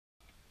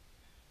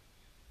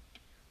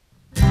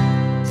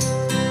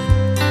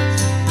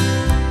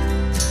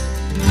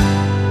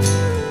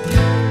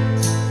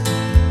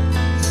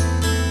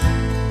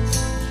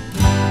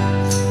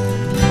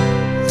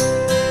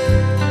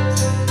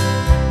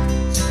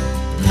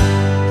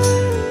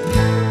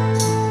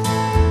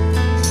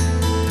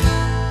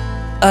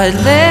I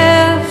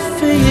live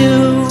for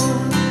you.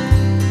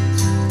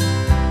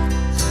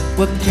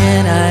 What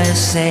can I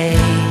say?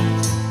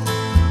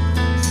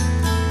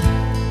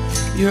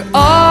 You're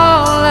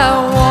all I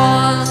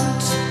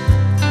want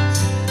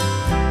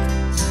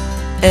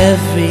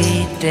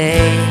every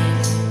day.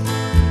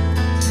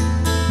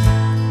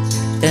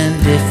 And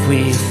if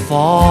we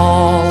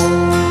fall,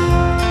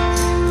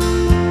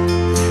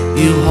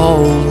 you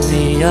hold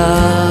me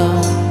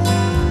up.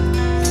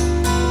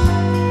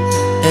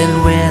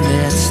 And when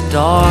it's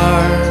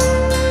dark,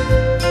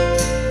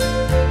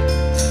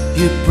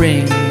 you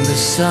bring the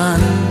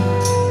sun.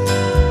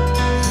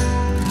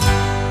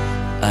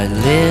 I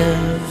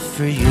live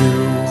for you.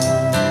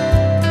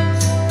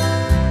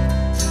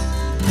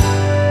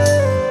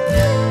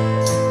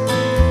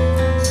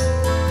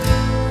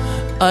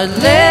 I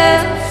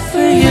live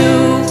for you.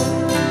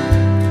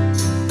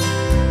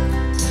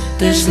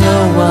 There's no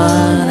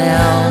one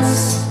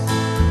else.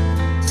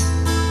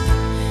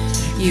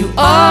 You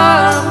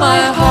are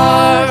my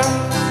heart.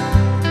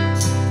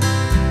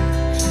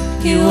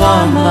 You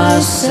are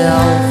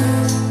myself.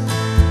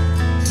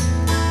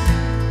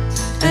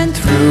 And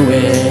through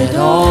it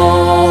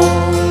all,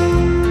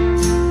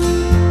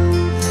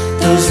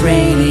 those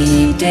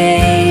rainy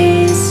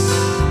days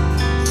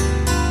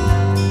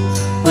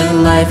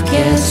when life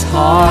gets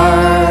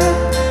hard,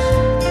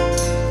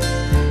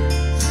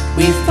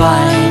 we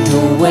find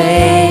a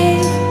way.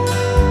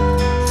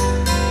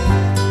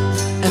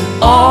 And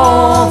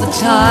all the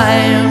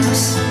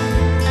times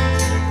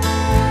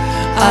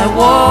I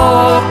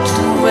walked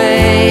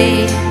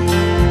away,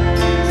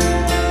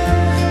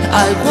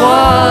 I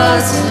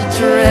was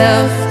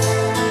adrift.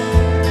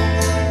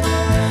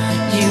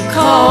 You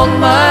called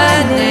my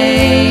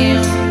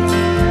name,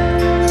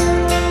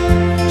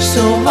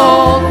 so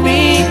hold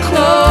me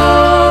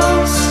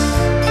close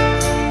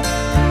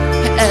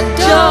and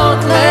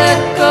don't let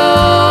go.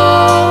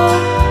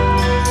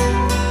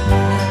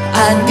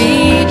 I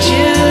need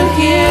you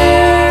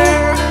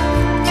here,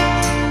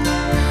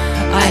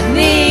 I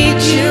need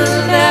you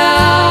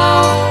now.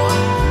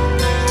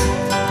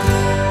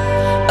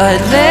 I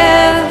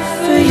live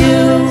for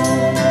you.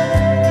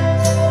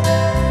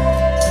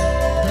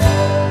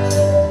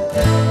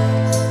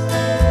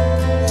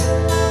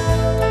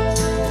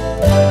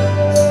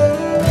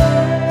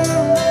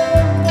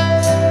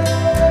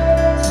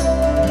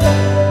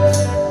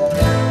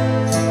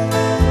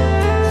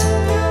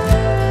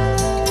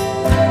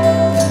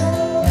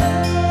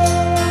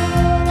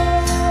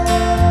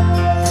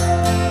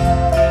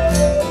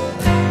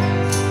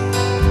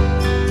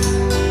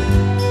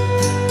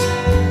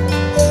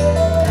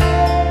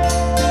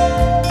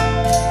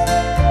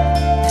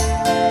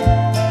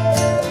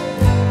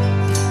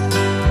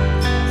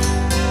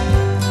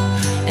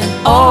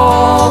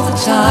 All the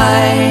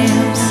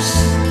times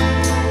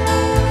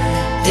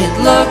it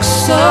looks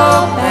so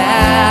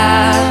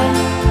bad,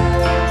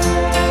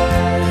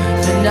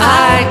 and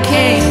I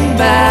came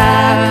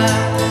back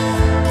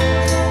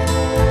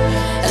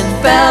and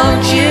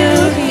found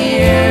you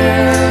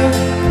here.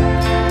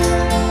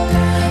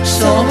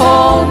 So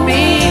hold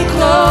me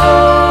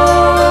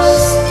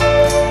close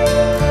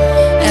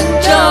and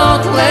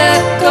don't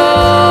let go.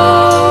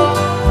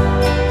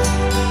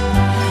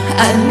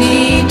 I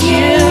need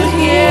you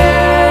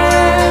here,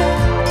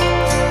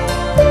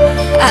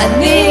 I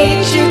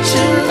need you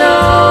to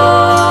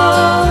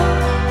know,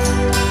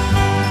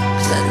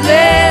 'cause I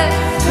live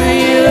for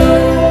you.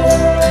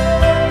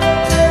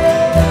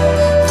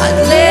 I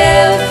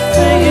live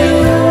for you.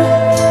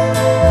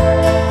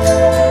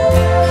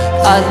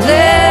 I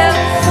live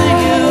for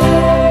you.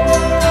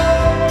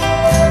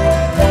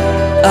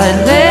 I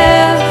live